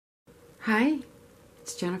Hi,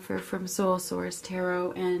 it's Jennifer from Soul Source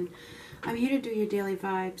Tarot, and I'm here to do your daily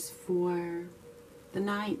vibes for the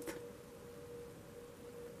 9th.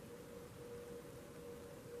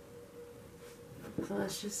 So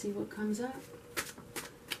let's just see what comes up.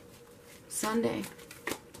 Sunday.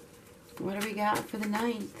 What do we got for the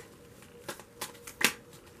 9th?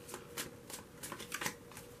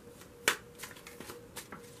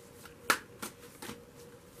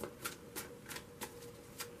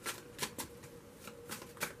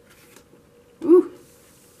 Ooh.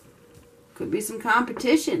 Could be some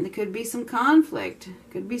competition. There could be some conflict.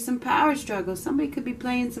 Could be some power struggle. Somebody could be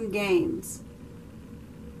playing some games.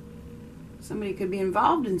 Somebody could be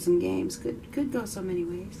involved in some games. Could go so many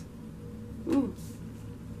ways. Ooh.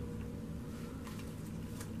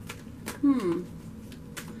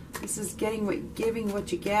 This is giving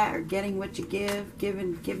what you get, or getting what you give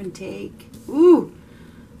and take. Ooh.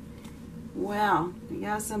 Well, you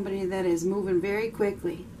got somebody that is moving very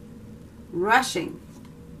quickly. Rushing.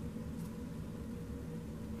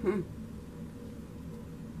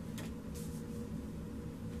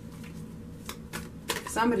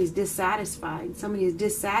 Somebody's dissatisfied. Somebody is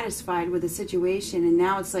dissatisfied with the situation, and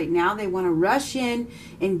now it's like now they want to rush in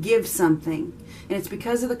and give something, and it's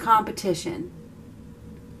because of the competition.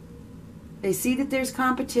 They see that there's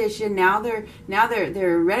competition. Now they're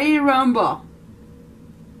ready to rumble.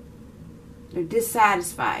 They're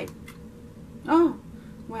dissatisfied. Oh,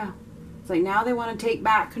 well. It's like now they want to take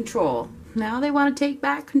back control. Now they want to take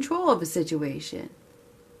back control of a situation.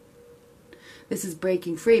 This is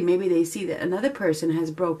breaking free. Maybe they see that another person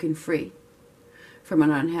has broken free from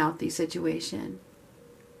an unhealthy situation.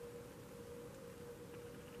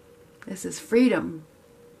 This is freedom.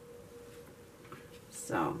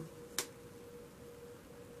 So,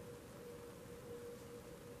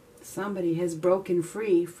 somebody has broken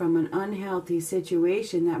free from an unhealthy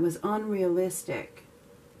situation that was unrealistic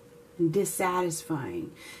and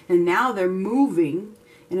dissatisfying. And now they're moving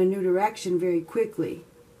in a new direction very quickly.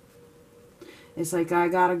 It's like, I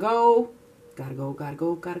gotta go. Gotta go, gotta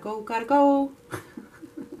go, gotta go, gotta go.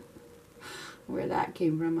 Where that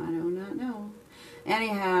came from, I do not know.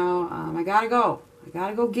 Anyhow, I gotta go. I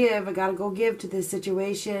gotta go give. I gotta go give to this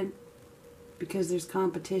situation because there's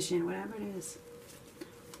competition, whatever it is.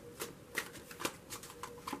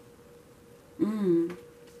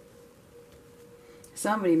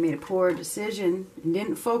 Somebody made a poor decision and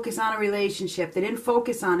didn't focus on a relationship. They didn't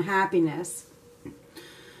focus on happiness,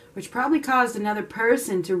 which probably caused another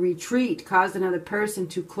person to retreat, caused another person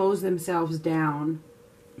to close themselves down.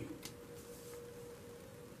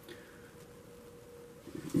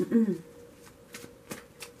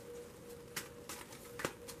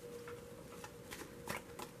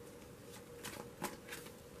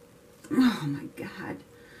 Oh my God.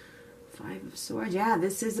 5 of Swords. Yeah,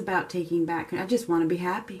 this is about taking back. I just want to be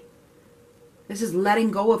happy. This is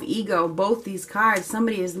letting go of ego. Both these cards.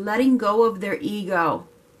 Somebody is letting go of their ego.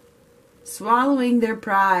 Swallowing their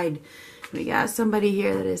pride. We got somebody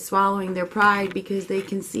here that is swallowing their pride because they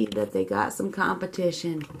can see that they got some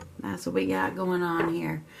competition. That's what we got going on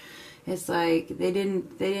here. It's like they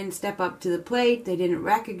didn't step up to the plate. They didn't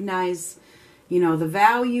recognize, the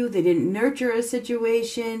value. They didn't nurture a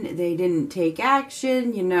situation. They didn't take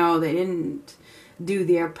action. They didn't do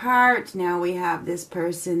their part. Now we have this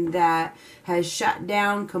person that has shut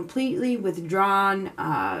down completely, withdrawn,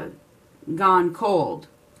 gone cold.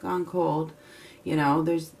 Gone cold.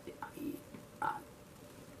 There's...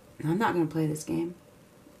 I'm not going to play this game.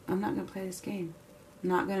 I'm not going to play this game. I'm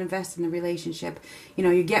not going to invest in the relationship.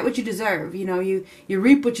 You get what you deserve. You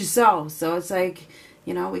reap what you sow. So it's like...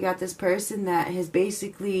 we got this person that has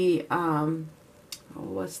basically,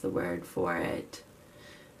 what's the word for it?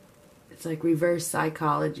 It's like reverse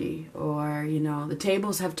psychology, or, the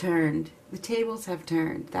tables have turned. The tables have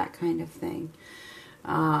turned, that kind of thing.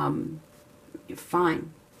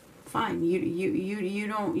 Fine. You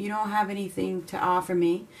don't have anything to offer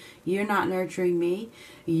me. You're not nurturing me.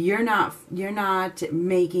 You're not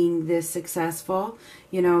making this successful.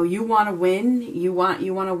 You want to win. You want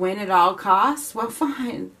to win at all costs. Well,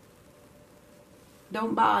 fine.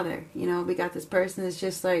 Don't bother. We got this person that's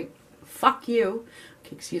just like, fuck you.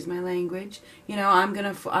 Excuse my language. I'm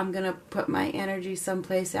gonna put my energy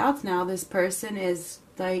someplace else now. This person is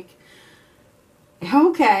like,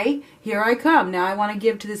 okay, here I come. Now I want to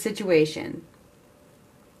give to the situation.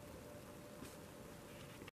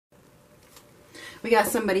 We got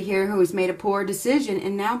somebody here who has made a poor decision,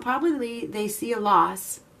 and now probably they see a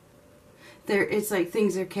loss. It's like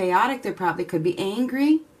things are chaotic. They probably could be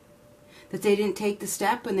angry that they didn't take the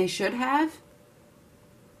step when they should have.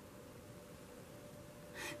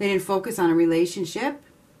 They didn't focus on a relationship.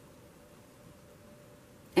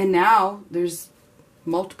 And now there's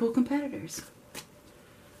multiple competitors.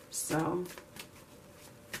 So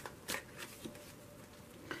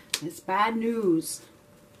it's bad news.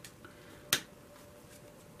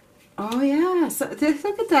 Oh yeah, so look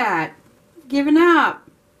at that. Giving up.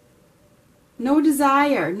 No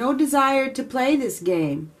desire. No desire to play this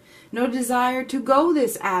game. No desire to go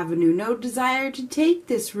this avenue. No desire to take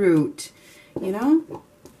this route. You know?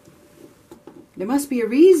 There must be a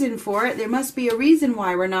reason for it. There must be a reason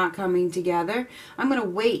why we're not coming together. I'm going to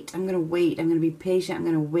wait. I'm going to wait. I'm going to be patient. I'm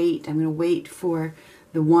going to wait. I'm going to wait for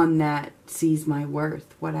the one that sees my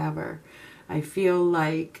worth. Whatever. I feel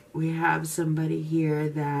like we have somebody here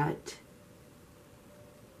that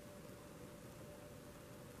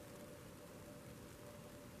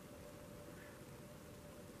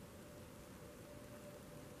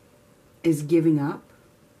is giving up,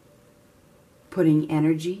 putting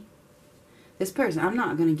energy. This person, I'm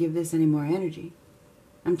not going to give this any more energy.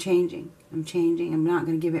 I'm changing. I'm changing. I'm not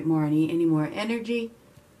going to give it any more energy.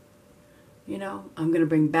 You know, I'm going to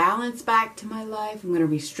bring balance back to my life. I'm going to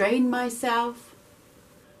restrain myself.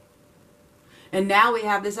 And now we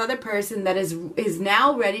have this other person that is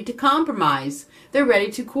now ready to compromise. They're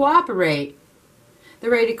ready to cooperate.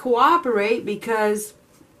 They're ready to cooperate because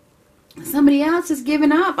somebody else has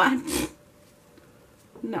given up.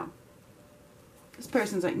 No. This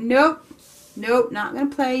person's like, nope. Nope, not going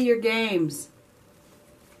to play your games.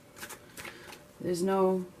 There's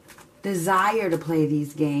no desire to play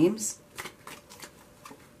these games.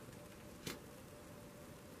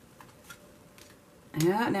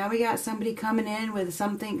 Yeah, now we got somebody coming in with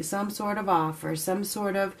something, some sort of offer, some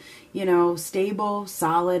sort of, you know, stable,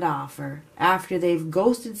 solid offer. After they've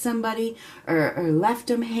ghosted somebody or left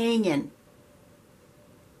them hanging.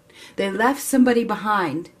 They left somebody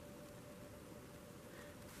behind.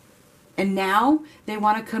 And now they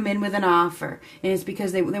want to come in with an offer. And it's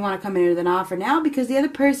because they want to come in with an offer now because the other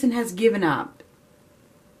person has given up.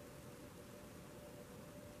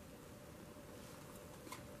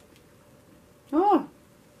 Oh.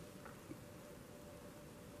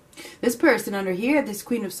 This person under here, this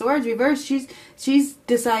Queen of Swords reversed, she's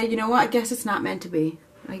decided, you know what, I guess it's not meant to be.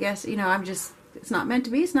 I guess, you know, it's not meant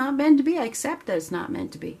to be. It's not meant to be. I accept that it's not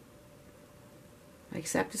meant to be. I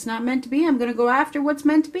accept it's not meant to be. I'm going to go after what's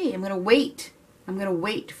meant to be. I'm going to wait. I'm going to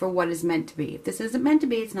wait for what is meant to be. If this isn't meant to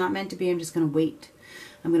be, it's not meant to be. I'm just going to wait.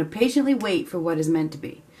 I'm going to patiently wait for what is meant to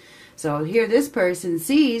be. So here this person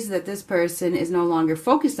sees that this person is no longer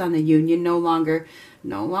focused on the union, no longer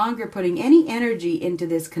putting any energy into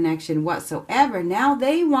this connection whatsoever. Now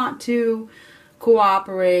they want to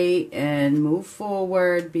cooperate and move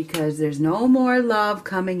forward because there's no more love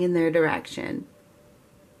coming in their direction.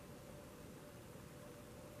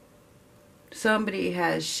 Somebody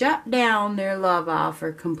has shut down their love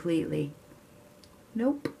offer completely.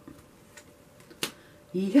 Nope.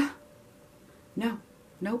 Yeah. No.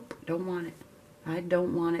 Nope. Don't want it. I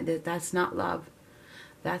don't want it. That's not love.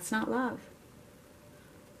 That's not love.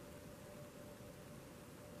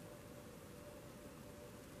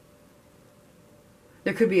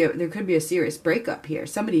 There could be a serious breakup here.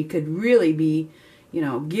 Somebody could really be, you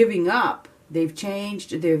know, giving up. They've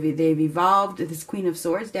changed. They've evolved. This Queen of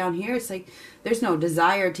Swords down here, it's like there's no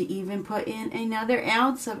desire to even put in another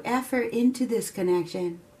ounce of effort into this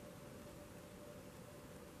connection.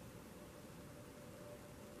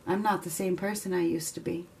 I'm not the same person I used to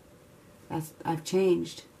be. I've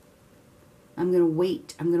changed. I'm going to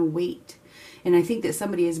wait. I'm going to wait. And I think that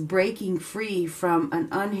somebody is breaking free from an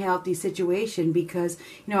unhealthy situation because,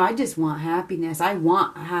 you know, I just want happiness. I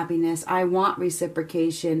want happiness. I want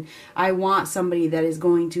reciprocation. I want somebody that is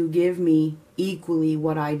going to give me equally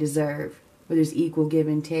what I deserve, where there's equal give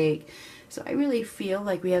and take. So I really feel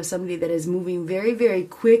like we have somebody that is moving very, very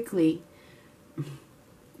quickly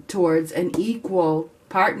towards an equal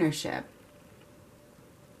partnership.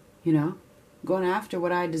 You know, going after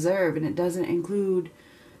what I deserve, and it doesn't include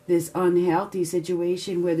this unhealthy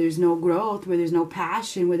situation where there's no growth, where there's no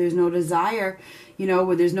passion, where there's no desire, you know,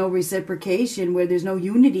 where there's no reciprocation, where there's no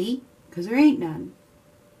unity, because there ain't none.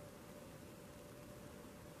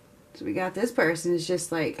 So we got this person is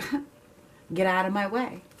just like, get out of my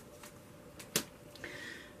way.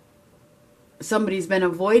 Somebody's been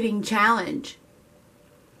avoiding challenge,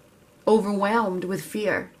 overwhelmed with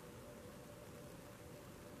fear.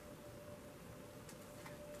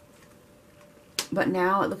 But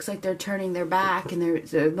now it looks like they're turning their back and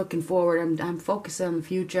they're looking forward. I'm focusing on the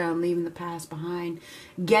future. I'm leaving the past behind.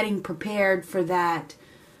 Getting prepared for that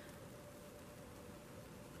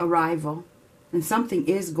arrival. And something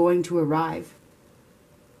is going to arrive.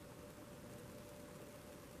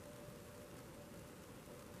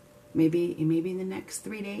 Maybe in the next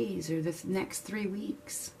 3 days or the next 3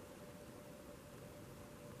 weeks.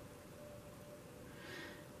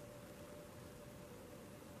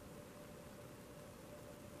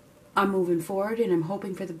 I'm moving forward and I'm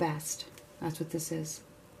hoping for the best. That's what this is.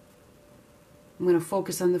 I'm going to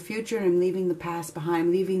focus on the future and I'm leaving the past behind.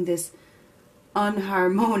 I'm leaving this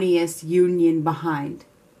unharmonious union behind.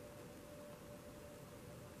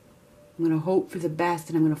 I'm going to hope for the best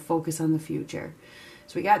and I'm going to focus on the future.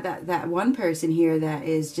 So we got that one person here that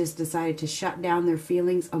is just decided to shut down their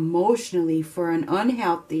feelings emotionally for an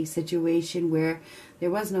unhealthy situation where there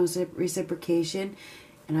was no reciprocation.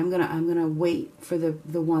 And I'm gonna wait for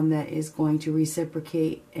the one that is going to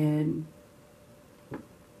reciprocate and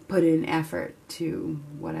put in effort to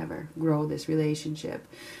whatever, grow this relationship.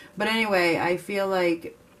 But anyway, I feel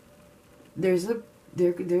like there's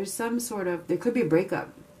some sort of, there could be a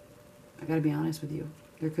breakup. I gotta be honest with you.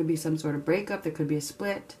 There could be some sort of breakup. There could be a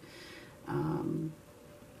split.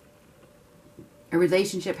 A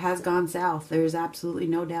relationship has gone south. There's absolutely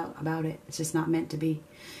no doubt about it. It's just not meant to be.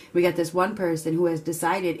 We got this one person who has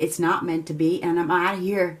decided it's not meant to be, and I'm out of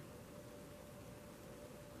here.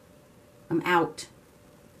 I'm out.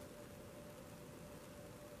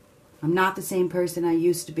 I'm not the same person I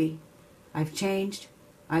used to be. I've changed.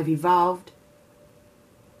 I've evolved.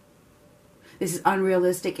 This is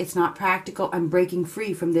unrealistic. It's not practical. I'm breaking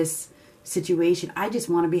free from this situation. I just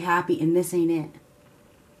want to be happy, and this ain't it.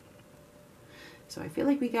 So I feel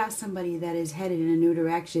like we got somebody that is headed in a new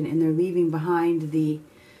direction, and they're leaving behind the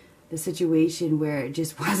situation where it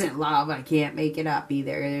just wasn't love. I can't make it up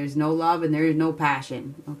either. There's no love and there's no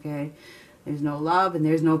passion. Okay? There's no love and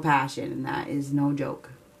there's no passion, and that is no joke.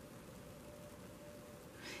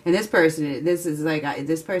 And this person, this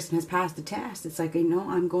person has passed the test. It's like,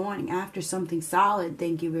 I'm going after something solid.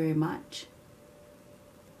 Thank you very much.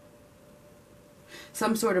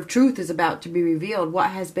 Some sort of truth is about to be revealed. What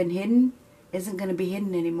has been hidden isn't going to be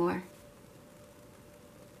hidden anymore.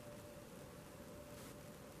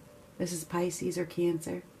 This is Pisces or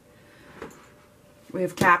Cancer. We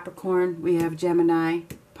have Capricorn. We have Gemini,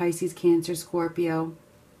 Pisces, Cancer, Scorpio,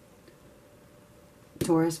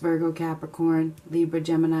 Taurus, Virgo, Capricorn, Libra,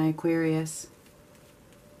 Gemini, Aquarius.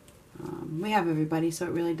 We have everybody, so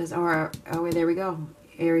it really does. Oh, there we go.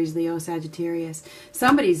 Aries, Leo, Sagittarius.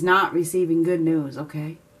 Somebody's not receiving good news,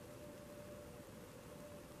 okay?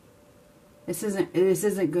 This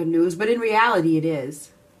isn't good news, but in reality it is.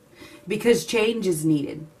 Because change is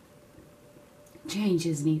needed. Change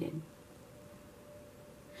is needed.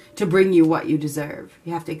 To bring you what you deserve.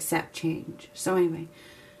 You have to accept change. So anyway,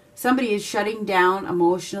 somebody is shutting down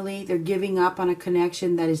emotionally. They're giving up on a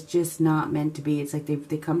connection that is just not meant to be. It's like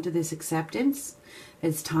they come to this acceptance.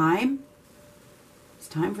 It's time. It's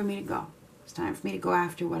time for me to go. It's time for me to go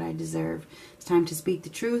after what I deserve. It's time to speak the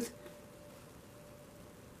truth.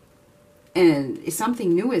 And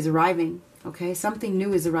something new is arriving. Okay? Something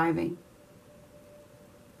new is arriving.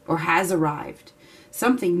 Or has arrived.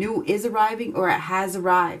 Something new is arriving or it has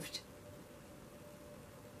arrived.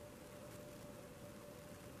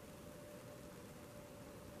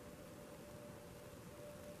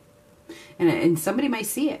 And somebody may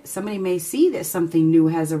see it. Somebody may see that something new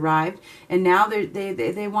has arrived. And now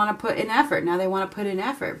they want to put in effort. Now they want to put in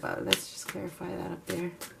effort. But let's just clarify that up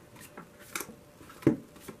there.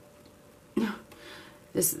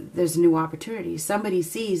 There's a new opportunity. Somebody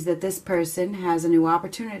sees that this person has a new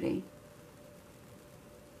opportunity.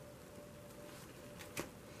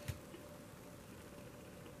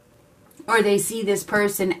 Or they see this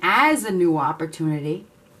person as a new opportunity.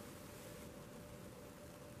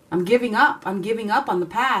 I'm giving up. I'm giving up on the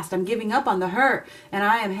past. I'm giving up on the hurt. And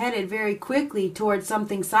I am headed very quickly towards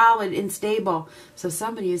something solid and stable. So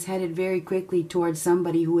somebody is headed very quickly towards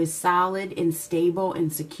somebody who is solid and stable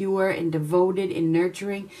and secure and devoted and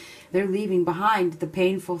nurturing. They're leaving behind the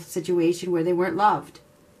painful situation where they weren't loved.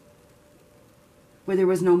 Where there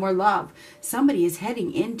was no more love. Somebody is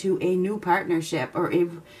heading into a new partnership or a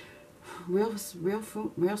real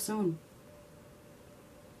soon.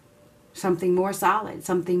 Something more solid,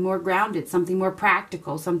 something more grounded, something more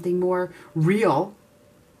practical, something more real.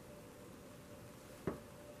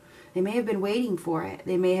 They may have been waiting for it.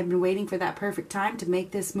 They may have been waiting for that perfect time to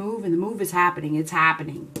make this move, and the move is happening. It's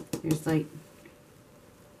happening.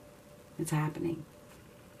 It's happening.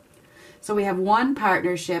 So we have one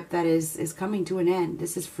partnership that is coming to an end.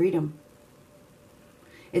 This is freedom.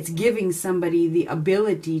 It's giving somebody the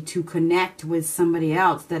ability to connect with somebody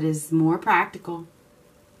else that is more practical.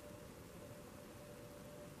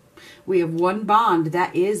 We have one bond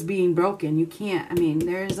that is being broken. You can't,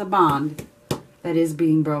 there's a bond that is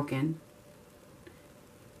being broken.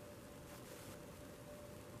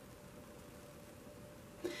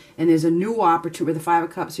 And there's a new opportunity with the Five of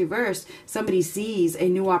Cups reversed. Somebody sees a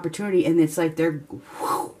new opportunity and it's like they're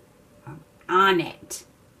on it.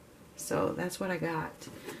 So that's what I got.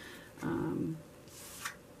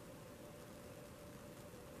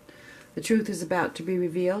 The truth is about to be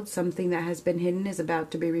revealed. Something that has been hidden is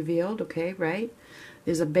about to be revealed. Okay, right?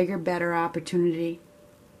 There's a bigger, better opportunity.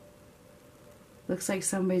 Looks like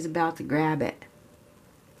somebody's about to grab it.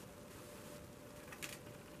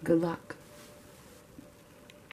 Good luck.